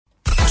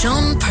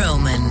John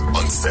Perlman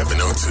on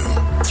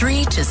 702.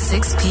 3 to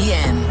 6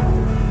 p.m.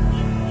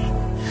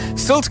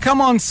 Still to come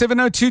on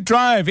 702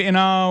 Drive in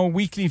our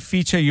weekly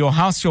feature, Your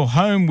House, Your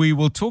Home. We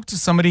will talk to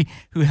somebody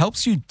who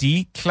helps you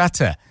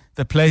declutter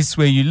the place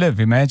where you live.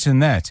 Imagine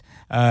that.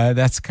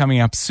 That's coming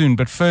up soon.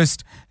 But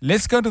first,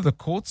 let's go to the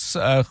courts.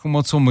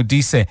 Khomotso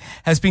Modise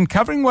has been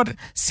covering what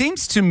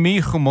seems to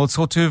me,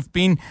 Khomotso, to have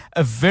been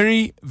a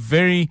very,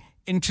 very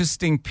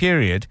interesting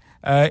period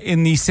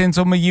in the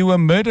Senzo Meyiwa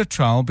murder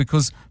trial,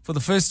 because for the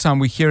first time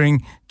we're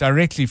hearing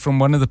directly from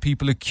one of the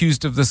people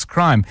accused of this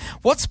crime.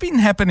 What's been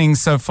happening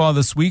so far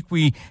this week?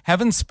 We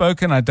haven't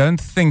spoken, I don't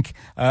think,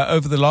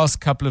 over the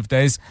last couple of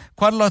days.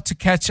 Quite a lot to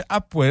catch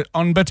up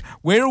on, but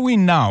where are we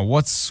now?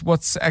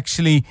 What's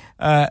actually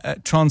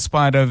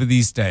transpired over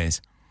these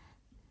days?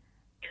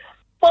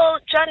 Well,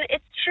 John,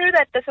 it's true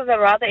that this is a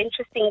rather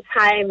interesting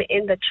time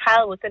in the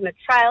trial within the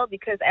trial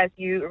because, as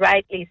you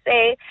rightly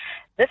say,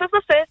 this is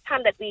the first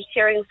time that we're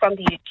hearing from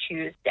the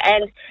accused.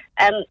 And,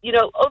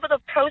 over the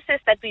process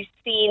that we've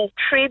seen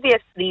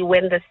previously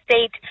when the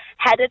state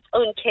had its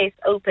own case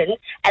open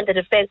and the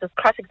defense was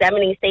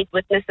cross-examining state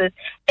witnesses,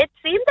 it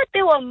seemed that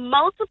there were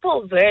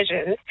multiple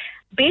versions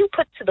being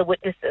put to the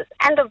witnesses.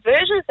 And the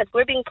versions that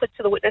were being put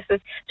to the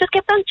witnesses just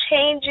kept on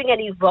changing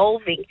and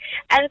evolving.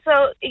 And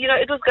so,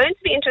 it was going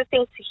to be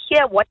interesting to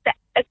hear what the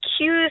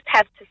accused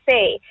have to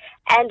say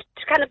and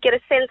to kind of get a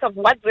sense of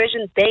what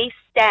version they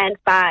stand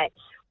by.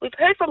 We've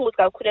heard from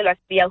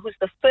Sibiya, who's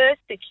the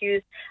first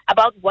accused,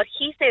 about what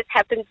he says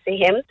happened to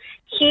him.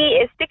 He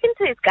is sticking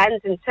to his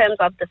guns in terms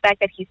of the fact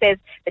that he says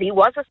that he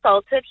was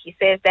assaulted. He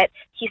says that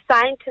he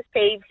signed to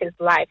save his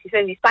life. He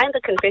says he signed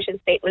the confession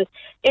statement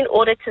in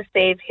order to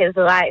save his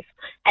life.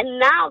 And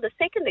now the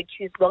second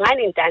accused,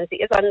 Bongani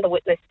Ndanzi, is on the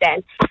witness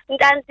stand.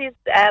 Ndanzi's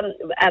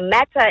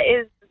matter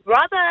is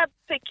rather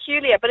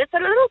peculiar, but it's a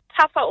little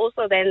tougher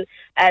also than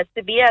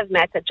Sibiya's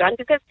matter, John,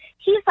 because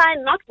he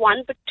signed not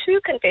one but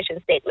two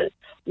confession statements,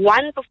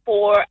 one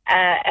before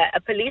a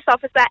police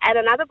officer and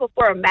another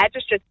before a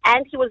magistrate,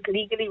 and he was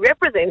legally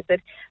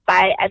represented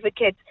by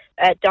Advocate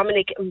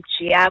Dominic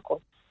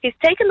Mchiako. He's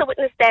taken the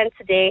witness stand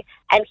today,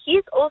 and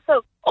he's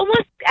also,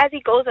 almost as he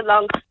goes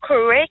along,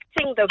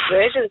 correcting the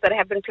versions that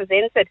have been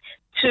presented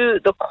to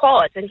the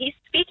court. And he's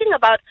speaking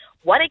about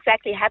what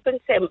exactly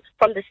happened to him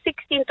from the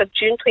 16th of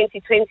June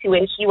 2020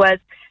 when he was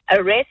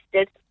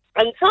arrested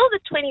until the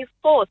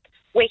 24th,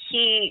 where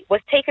he was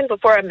taken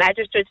before a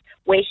magistrate,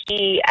 where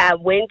he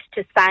went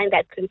to sign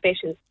that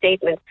confession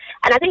statement.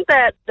 And I think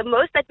the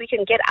most that we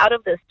can get out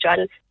of this,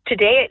 John,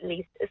 today at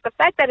least, is the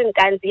fact that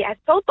Ndanzi has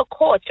told the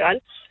court,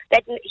 John,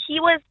 that when he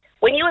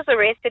was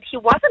arrested, he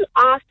wasn't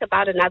asked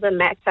about another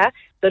matter,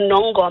 the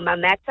Nongoma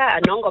matter,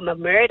 a Nongoma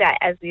murder,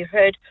 as we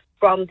heard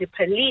from the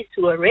police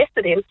who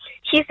arrested him.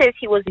 He says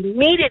he was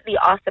immediately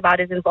asked about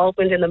his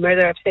involvement in the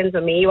murder of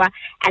Senzo Meyiwa,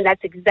 and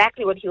that's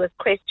exactly what he was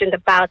questioned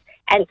about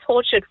and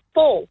tortured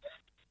for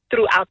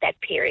throughout that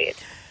period.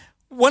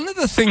 One of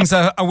the things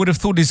I would have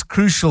thought is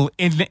crucial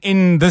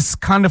in this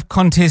kind of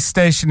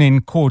contestation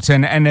in court,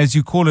 and as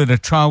you call it, a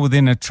trial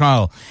within a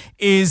trial,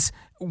 is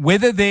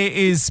whether there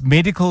is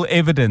medical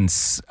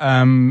evidence,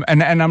 and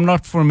I'm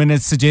not for a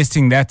minute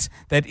suggesting that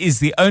is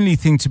the only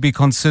thing to be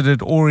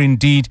considered, or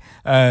indeed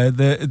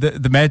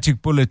the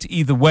magic bullet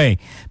either way.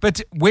 But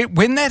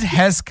when that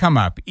has come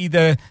up,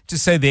 either to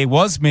say there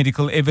was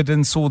medical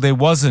evidence or there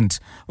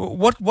wasn't,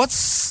 what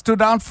stood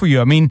out for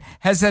you? I mean,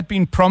 has that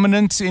been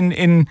prominent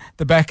in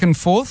the back and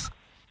forth?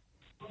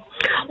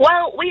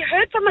 Well, we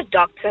heard from a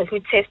doctor who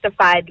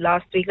testified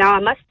last week. Now, I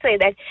must say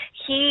that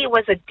he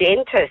was a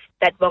dentist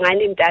that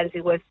Bongani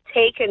Ndanzi was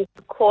taken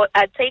to court,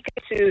 taken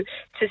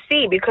to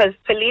see, because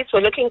police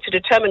were looking to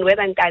determine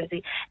whether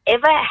Ndanzi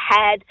ever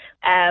had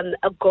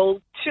a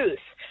gold tooth.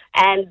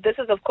 And this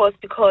is, of course,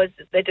 because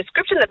the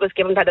description that was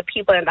given by the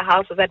people in the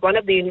house was that one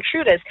of the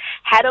intruders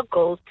had a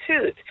gold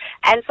tooth.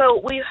 And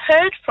so we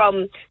heard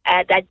from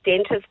that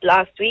dentist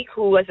last week,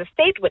 who was a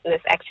state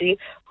witness, actually,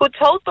 who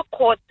told the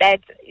court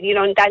that,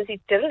 Ndanzi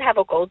didn't have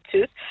a gold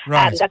tooth.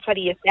 Right. That's what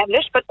he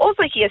established. But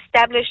also he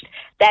established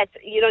that,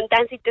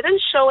 Ndanzi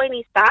didn't show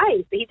any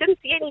signs. He didn't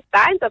see any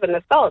signs of an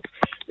assault.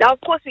 Now,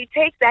 of course, we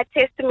take that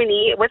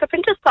testimony with a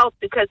pinch of salt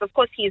because, of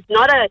course, he's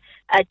not a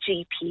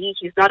GP.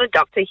 He's not a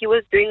doctor. He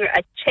was doing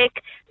a check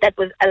that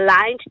was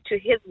aligned to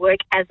his work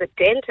as a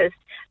dentist,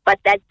 but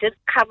that did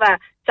cover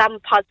some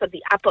parts of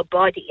the upper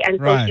body. And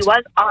so he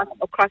was asked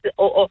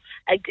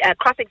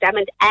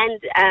cross-examined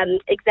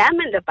and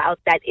examined about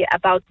that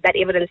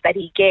evidence that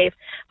he gave.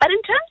 But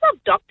in terms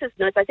of doctor's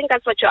notes, I think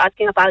that's what you're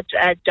asking about,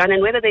 John,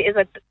 and whether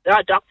there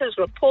are doctor's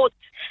reports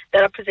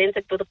that are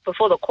presented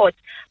before the court.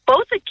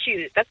 Both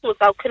accused, that's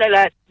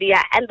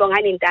Sibiya and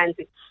Bongani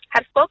Ndanzi,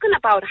 have spoken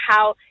about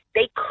how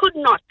they could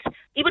not,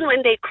 even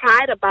when they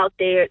cried about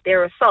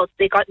their assaults,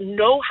 they got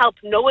no help,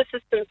 no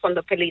assistance from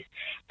the police.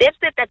 They've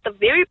said that the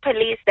very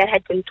police that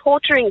had been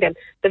torturing them,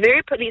 the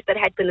very police that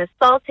had been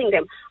assaulting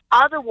them,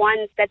 are the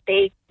ones that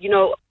they,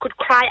 could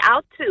cry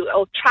out to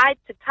or tried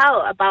to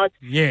tell about,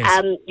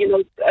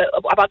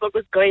 about what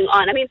was going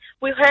on. I mean,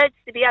 we heard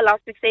Sibiya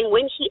last week saying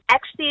when he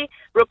actually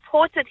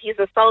reported his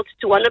assault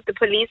to one of the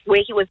police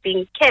where he was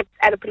being kept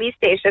at a police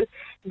station,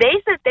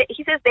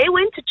 he says they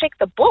went to check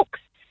the books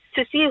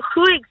to see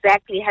who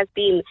exactly has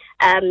been,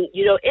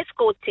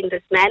 escorting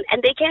this man.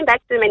 And they came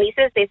back to him and they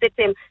said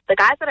to him, the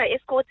guys that are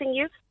escorting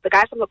you, the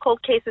guys from the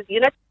cold cases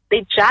unit,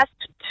 they're just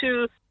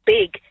too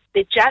big.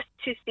 They're just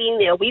too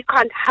senior. We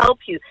can't help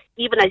you,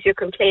 even as you're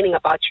complaining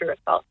about your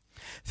assault.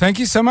 Thank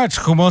you so much,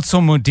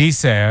 Khumotso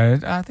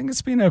Modise. I think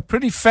it's been a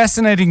pretty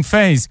fascinating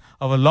phase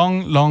of a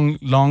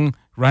long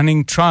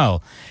running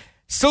trial.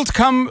 Still to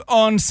come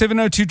on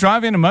 702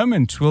 Drive in a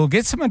moment. We'll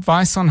get some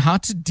advice on how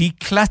to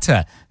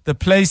declutter the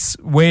place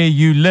where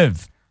you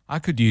live. I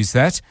could use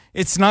that.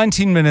 It's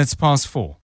 19 minutes past 4.